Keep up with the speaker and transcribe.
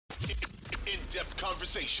In-depth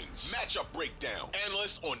conversations, matchup breakdown,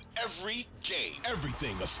 analysts on every game.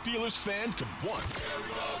 Everything a Steelers fan could want.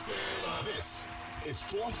 This is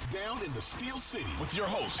Fourth Down in the Steel City with your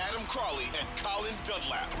hosts, Adam Crawley and Colin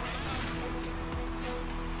Dunlap.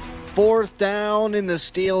 Fourth Down in the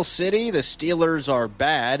Steel City. The Steelers are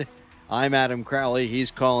bad. I'm Adam Crowley.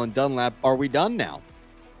 He's Colin Dunlap. Are we done now?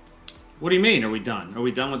 What do you mean? Are we done? Are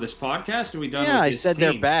we done with this podcast? Are we done with this I said team?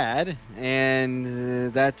 they're bad,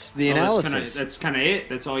 and that's the analysis. That's kind of it.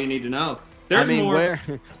 That's all you need to know. There's more.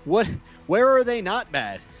 Where are they not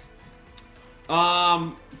bad?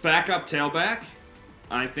 Backup tailback.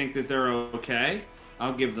 I think that they're okay.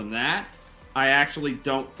 I'll give them that. I actually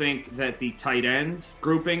don't think that the tight end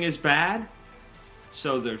grouping is bad.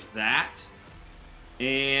 So there's that.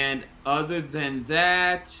 And other than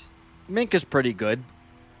that, Minka's pretty good.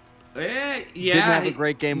 Yeah, didn't have a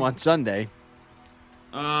great game on Sunday.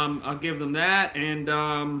 I'll give them that, and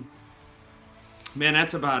man,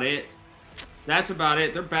 that's about it.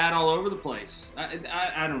 They're bad all over the place.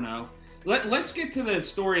 I don't know. Let's get to the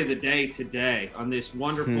story of the day today on this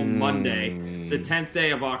wonderful Monday, the 10th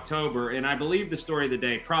day of October, and I believe the story of the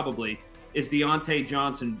day probably is Diontae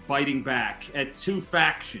Johnson biting back at two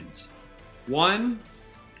factions. One,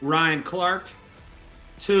 Ryan Clark.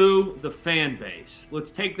 Two, the fan base.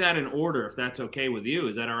 Let's take that in order, if that's okay with you.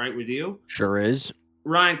 Is that all right with you? Sure is.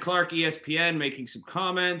 Ryan Clark, ESPN, making some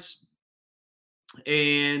comments.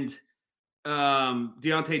 And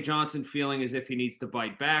Diontae Johnson feeling as if he needs to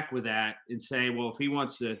bite back with that and say, well,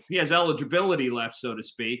 if he has eligibility left, so to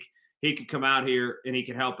speak, he could come out here and he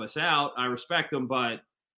can help us out. I respect him, but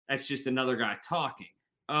that's just another guy talking.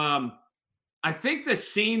 I think the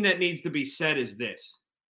scene that needs to be said is this.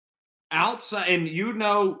 Outside, and you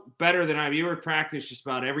know better than I. You were at practice just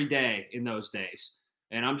about every day in those days,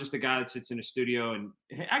 and I'm just a guy that sits in a studio, and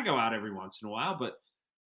I go out every once in a while, but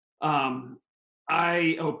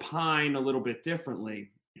I opine a little bit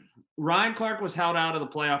differently. Ryan Clark was held out of the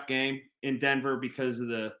playoff game in Denver because of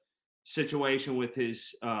the situation with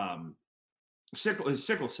his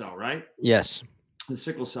sickle cell, right? Yes, the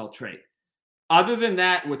sickle cell trait. Other than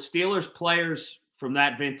that, what Steelers players from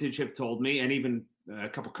that vintage have told me, and even a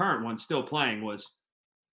couple current ones still playing, was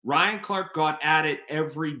Ryan Clark got at it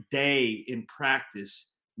every day in practice,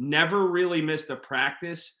 never really missed a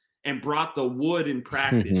practice, and brought the wood in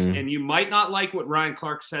practice. And you might not like what Ryan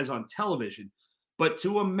Clark says on television, but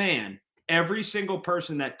to a man, every single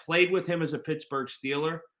person that played with him as a Pittsburgh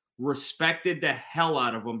Steeler respected the hell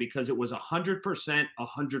out of him because it was 100%,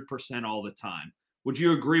 100% all the time. Would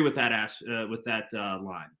you agree with that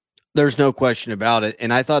line? There's no question about it.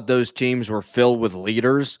 And I thought those teams were filled with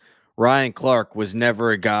leaders. Ryan Clark was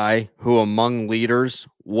never a guy who among leaders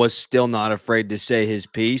was still not afraid to say his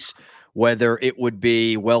piece, whether it would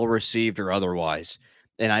be well received or otherwise.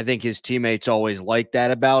 And I think his teammates always liked that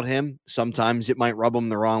about him. Sometimes it might rub him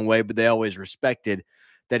the wrong way, but they always respected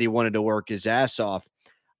that he wanted to work his ass off.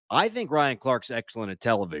 I think Ryan Clark's excellent at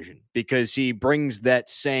television because he brings that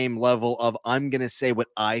same level of I'm going to say what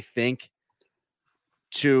I think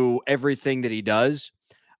to everything that he does.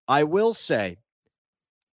 I will say,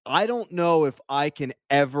 I don't know if I can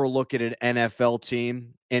ever look at an NFL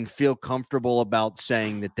team and feel comfortable about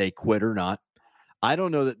saying that they quit or not. I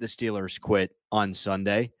don't know that the Steelers quit on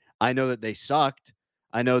Sunday. I know that they sucked.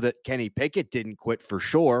 I know that Kenny Pickett didn't quit for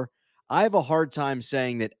sure. I have a hard time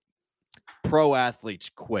saying that pro athletes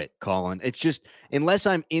quit, Colin. It's just, unless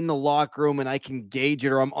I'm in the locker room and I can gauge it,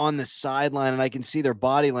 or I'm on the sideline and I can see their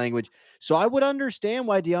body language. So I would understand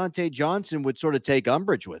why Diontae Johnson would sort of take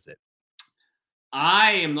umbrage with it.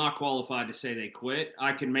 I am not qualified to say they quit.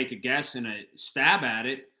 I can make a guess and a stab at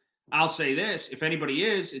it. I'll say this. If anybody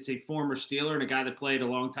is, it's a former Steeler and a guy that played a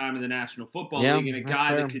long time in the National Football League and a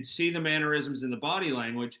guy that could see the mannerisms and the body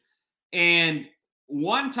language. And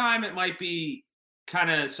one time it might be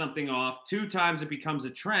kind of something off. Two times it becomes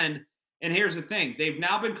a trend. And here's the thing. They've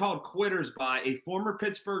now been called quitters by a former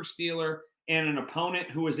Pittsburgh Steeler and an opponent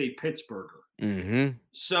who is a Pittsburgher. Mm-hmm.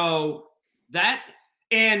 So that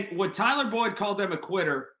 – and what Tyler Boyd called them a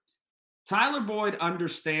quitter, Tyler Boyd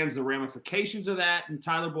understands the ramifications of that, and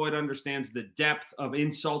Tyler Boyd understands the depth of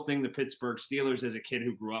insulting the Pittsburgh Steelers as a kid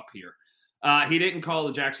who grew up here. He didn't call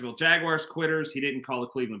the Jacksonville Jaguars quitters. He didn't call the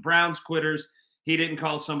Cleveland Browns quitters. He didn't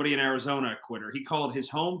call somebody in Arizona a quitter. He called his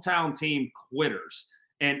hometown team quitters.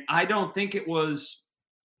 And I don't think it was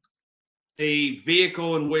a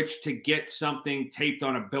vehicle in which to get something taped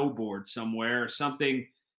on a billboard somewhere or something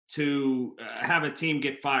to have a team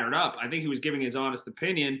get fired up. I think he was giving his honest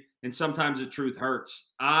opinion, and sometimes the truth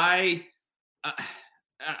hurts.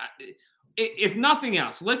 If nothing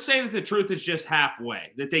else, let's say that the truth is just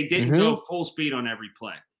halfway, that they didn't go full speed on every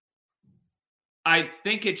play. I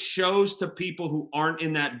think it shows to people who aren't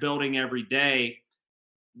in that building every day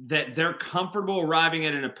that they're comfortable arriving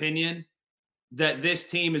at an opinion that this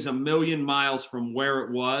team is a million miles from where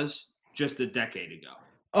it was just a decade ago.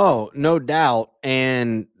 Oh, no doubt.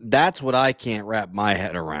 And that's what I can't wrap my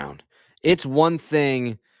head around. It's one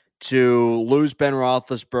thing to lose Ben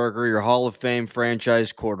Roethlisberger, your Hall of Fame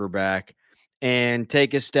franchise quarterback, and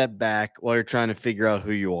take a step back while you're trying to figure out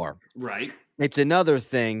who you are. Right. It's another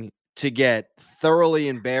thing to get thoroughly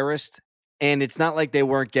embarrassed. And it's not like they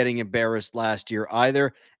weren't getting embarrassed last year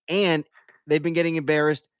either. And they've been getting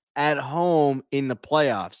embarrassed at home in the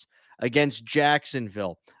playoffs against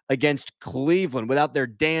Jacksonville, against Cleveland without their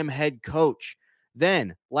damn head coach.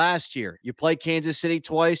 Then last year, you play Kansas City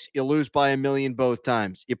twice, you lose by a million both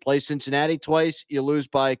times. You play Cincinnati twice, you lose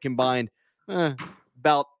by a combined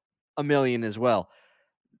about a million as well.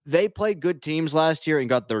 They played good teams last year and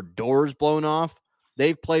got their doors blown off.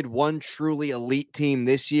 They've played one truly elite team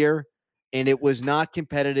this year, and it was not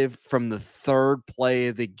competitive from the third play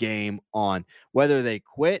of the game on. Whether they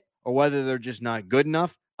quit or whether they're just not good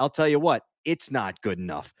enough, I'll tell you what, it's not good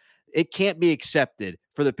enough. It can't be accepted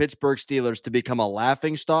for the Pittsburgh Steelers to become a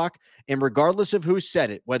laughingstock. And regardless of who said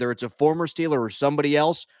it, whether it's a former Steeler or somebody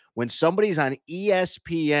else, when somebody's on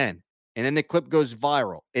ESPN and then the clip goes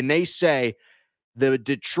viral and they say the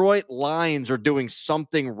Detroit Lions are doing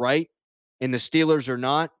something right and the Steelers are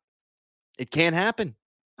not, it can't happen.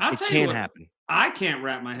 I'll tell you what, happen. I can't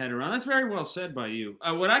wrap my head around. That's very well said by you.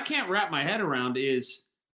 What I can't wrap my head around is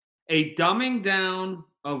a dumbing down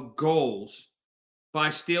of goals by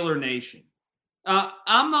Steeler Nation.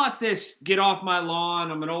 I'm not this get off my lawn.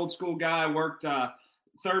 I'm an old school guy. I worked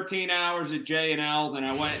 13 hours at J&L. Then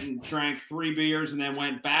I went and drank 3 beers and then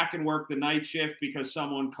went back and worked the night shift because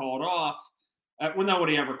someone called off. Well,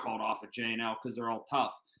 nobody ever called off at J&L because they're all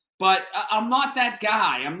tough. But I'm not that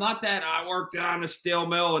guy. I'm not that I worked on a steel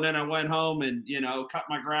mill and then I went home and, cut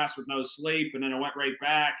my grass with no sleep and then I went right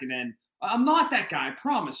back. And then I'm not that guy, I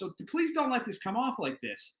promise. So please don't let this come off like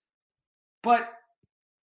this. But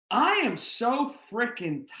I am so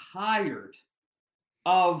freaking tired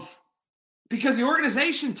because the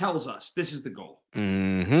organization tells us this is the goal.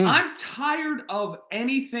 Mm-hmm. I'm tired of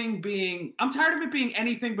it being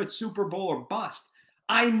anything but Super Bowl or bust.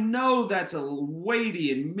 I know that's a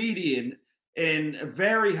weighty and meaty and a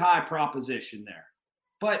very high proposition there.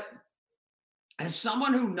 But as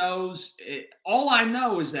someone who knows, all I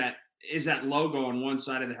know is that logo on one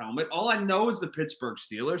side of the helmet. All I know is the Pittsburgh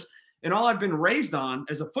Steelers. And all I've been raised on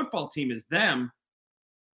as a football team is them.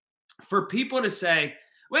 For people to say,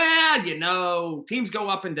 well, teams go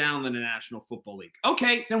up and down in the National Football League.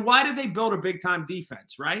 Okay, then why did they build a big-time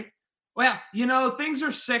defense, right? Well, things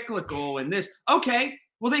are cyclical and this. Okay,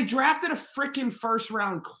 well, they drafted a freaking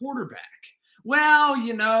first-round quarterback.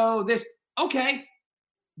 Well, this. Okay,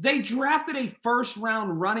 they drafted a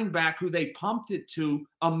first-round running back who they pumped it to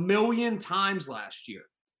 1 million times last year.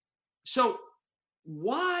 So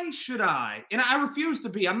why should I? And I refuse to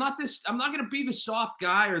be. I'm not going to be the soft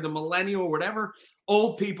guy or the millennial or whatever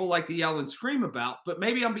old people like to yell and scream about, but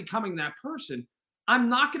maybe I'm becoming that person. I'm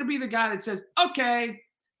not going to be the guy that says, okay,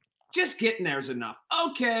 just getting there's enough.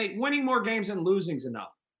 Okay, winning more games than losing's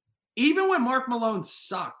enough. Even when Mark Malone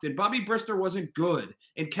sucked and Bobby Brister wasn't good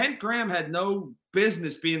and Kent Graham had no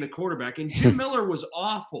business being the quarterback and Jim Miller was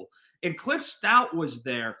awful and Cliff Stout was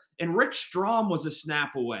there and Rick Strahm was a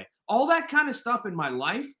snap away. All that kind of stuff in my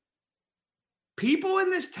life, people in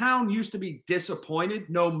this town used to be disappointed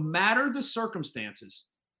no matter the circumstances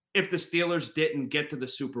if the Steelers didn't get to the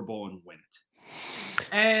Super Bowl and win it.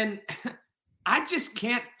 And I just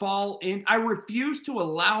can't fall in. I refuse to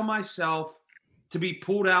allow myself to be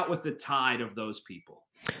pulled out with the tide of those people.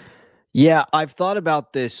 Yeah, I've thought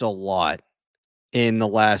about this a lot in the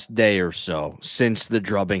last day or so since the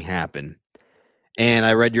drubbing happened. And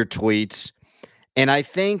I read your tweets. And I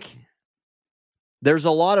think there's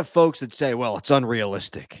a lot of folks that say, well, it's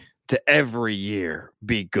unrealistic to every year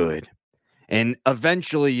be good. And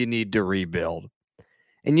eventually you need to rebuild.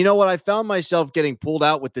 And you know what? I found myself getting pulled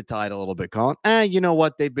out with the tide a little bit, Colin. You know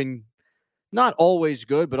what? They've been not always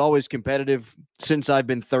good, but always competitive since I've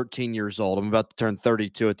been 13 years old. I'm about to turn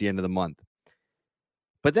 32 at the end of the month.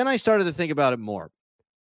 But then I started to think about it more.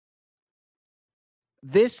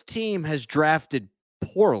 This team has drafted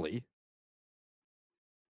poorly.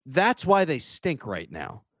 That's why they stink right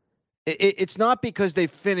now. It's not because they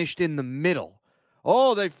finished in the middle.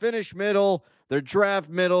 Oh, they finished middle. They're draft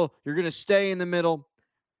middle. You're going to stay in the middle.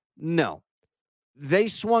 No. They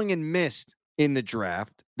swung and missed in the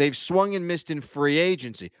draft. They've swung and missed in free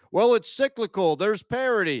agency. Well, it's cyclical. There's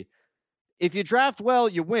parity. if you draft well,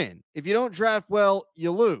 you win. If you don't draft well,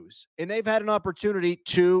 you lose. And they've had an opportunity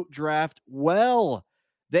to draft well.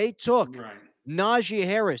 They took Najee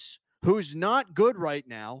Harris, who's not good right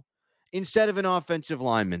now, instead of an offensive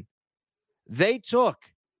lineman. They took,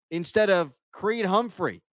 instead of Creed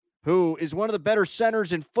Humphrey, who is one of the better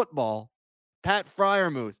centers in football, Pat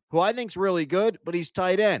Freiermuth, who I think is really good, but he's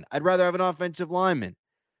tight end. I'd rather have an offensive lineman.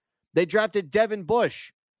 They drafted Devin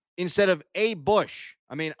Bush instead of a Bush.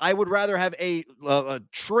 I mean, I would rather have a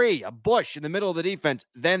tree, a bush in the middle of the defense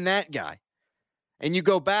than that guy. And you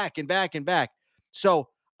go back and back and back. So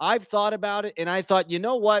I've thought about it, and I thought, you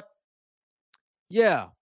know what? Yeah,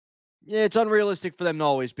 it's unrealistic for them to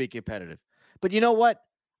always be competitive. But you know what?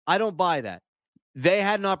 I don't buy that. They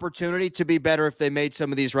had an opportunity to be better if they made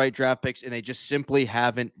some of these right draft picks, and they just simply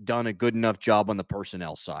haven't done a good enough job on the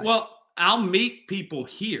personnel side. Well, I'll meet people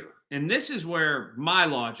here, and this is where my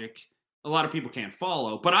logic, a lot of people can't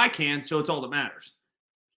follow, but I can, so it's all that matters.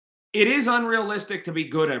 It is unrealistic to be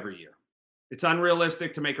good every year. It's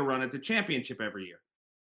unrealistic to make a run at the championship every year.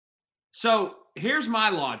 So here's my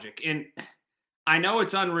logic, and I know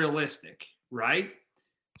it's unrealistic, right?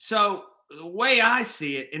 So the way I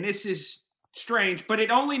see it, and this is strange, but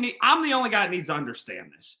I'm the only guy that needs to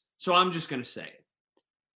understand this. So I'm just going to say it.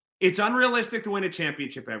 It's unrealistic to win a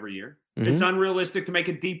championship every year. Mm-hmm. It's unrealistic to make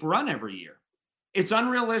a deep run every year. It's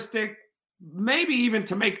unrealistic maybe even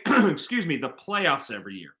to make, the playoffs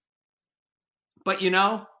every year. But,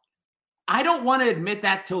 I don't want to admit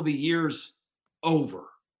that till the year's over.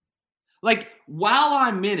 Like, while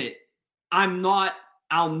I'm in it,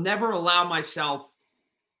 I'll never allow myself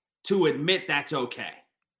to admit that's okay.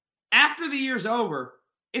 After the year's over,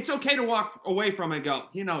 it's okay to walk away from it and go,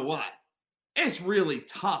 you know what? It's really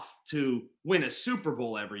tough to win a Super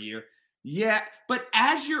Bowl every year. Yeah, but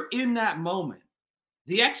as you're in that moment,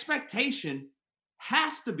 the expectation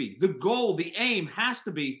has to be, the goal, the aim has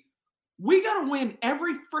to be, we got to win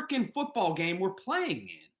every freaking football game we're playing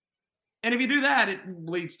in. And if you do that, it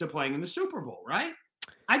leads to playing in the Super Bowl, right?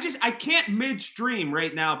 I can't midstream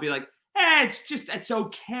right now be like, it's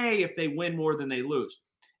okay if they win more than they lose.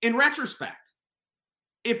 In retrospect,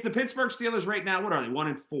 if the Pittsburgh Steelers right now, what are they?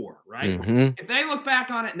 1-4, right? Mm-hmm. If they look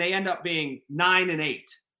back on it and they end up being 9-8,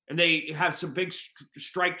 and they have some big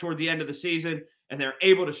strike toward the end of the season, and they're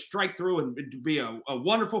able to strike through and be a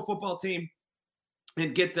wonderful football team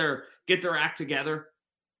and get their act together,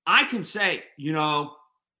 I can say,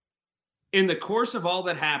 in the course of all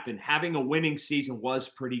that happened, having a winning season was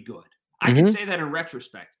pretty good. I can say that in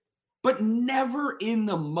retrospect. But never in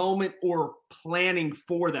the moment or planning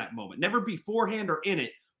for that moment. Never beforehand or in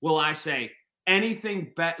it will I say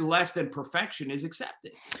anything less than perfection is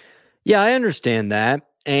accepted. Yeah, I understand that.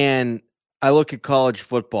 And I look at college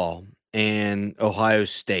football and Ohio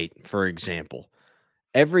State, for example.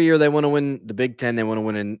 Every year they want to win the Big Ten. They want to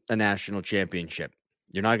win a national championship.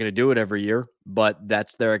 You're not going to do it every year, but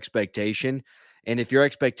that's their expectation. And if your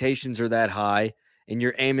expectations are that high and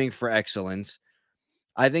you're aiming for excellence,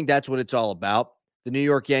 I think that's what it's all about. The New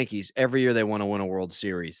York Yankees, every year they want to win a World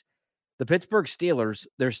Series. The Pittsburgh Steelers,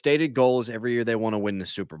 their stated goal is every year they want to win the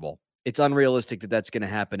Super Bowl. It's unrealistic that that's going to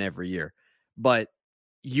happen every year. But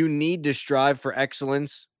you need to strive for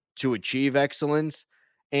excellence to achieve excellence.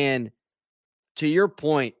 And to your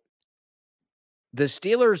point, the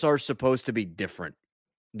Steelers are supposed to be different.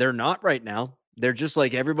 They're not right now. They're just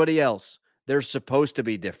like everybody else. They're supposed to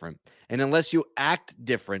be different. And unless you act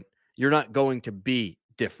different, you're not going to be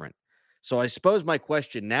different. So I suppose my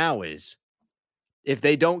question now is, if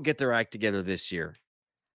they don't get their act together this year,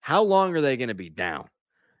 how long are they going to be down?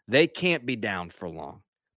 They can't be down for long.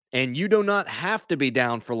 And you do not have to be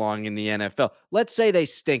down for long in the NFL. Let's say they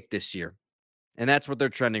stink this year, and that's what they're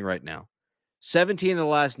trending right now. 17 of the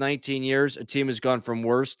last 19 years, a team has gone from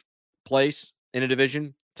worst place in a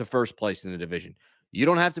division to first place in the division. You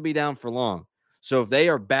don't have to be down for long. So if they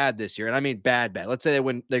are bad this year, and I mean bad, let's say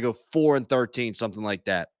they go 4-13, something like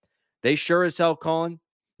that. They sure as hell, Colin,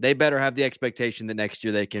 they better have the expectation that next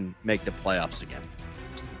year they can make the playoffs again.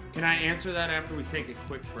 Can I answer that after we take a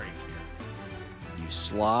quick break here? You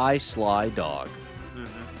sly dog.